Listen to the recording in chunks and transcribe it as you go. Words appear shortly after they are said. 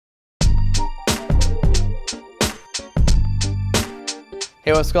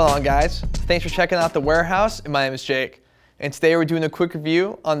Hey, what's going on, guys? Thanks for checking out the warehouse, and my name is Jake. And today we're doing a quick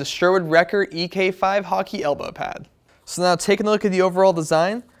review on the Sherwood REKKER EK5 hockey elbow pad. So now taking a look at the overall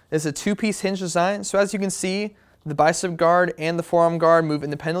design, it's a two-piece hinge design. So as you can see, the bicep guard and the forearm guard move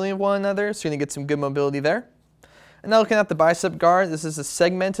independently of one another, so you're gonna get some good mobility there. And now looking at the bicep guard, this is a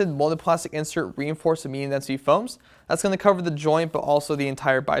segmented molded plastic insert reinforced with medium density foams. That's gonna cover the joint, but also the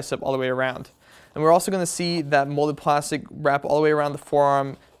entire bicep all the way around. And we're also going to see that molded plastic wrap all the way around the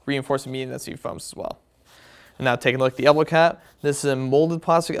forearm, reinforced with medium density foams as well. And now taking a look at the elbow cap, this is a molded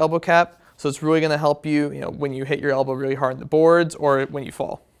plastic elbow cap, so it's really going to help you, when you hit your elbow really hard on the boards or when you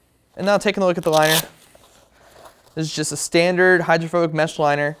fall. And now taking a look at the liner, this is just a standard hydrophobic mesh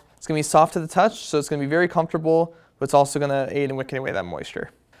liner. It's going to be soft to the touch, so it's going to be very comfortable, but it's also going to aid in wicking away that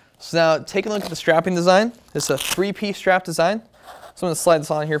moisture. So now taking a look at the strapping design, this is a three-piece strap design. So I'm going to slide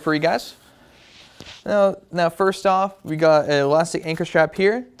this on here for you guys. Now first off, we got an elastic anchor strap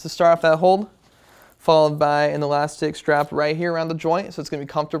here to start off that hold, followed by an elastic strap right here around the joint, so it's going to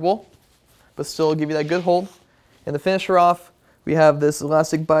be comfortable, but still give you that good hold. And to finish her off, we have this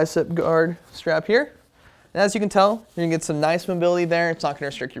elastic bicep guard strap here. And as you can tell, you're going to get some nice mobility there. It's not going to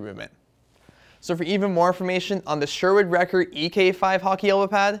restrict your movement. So for even more information on the Sherwood REKKER EK5 hockey elbow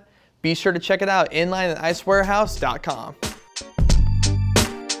pad, be sure to check it out online at icewarehouse.com.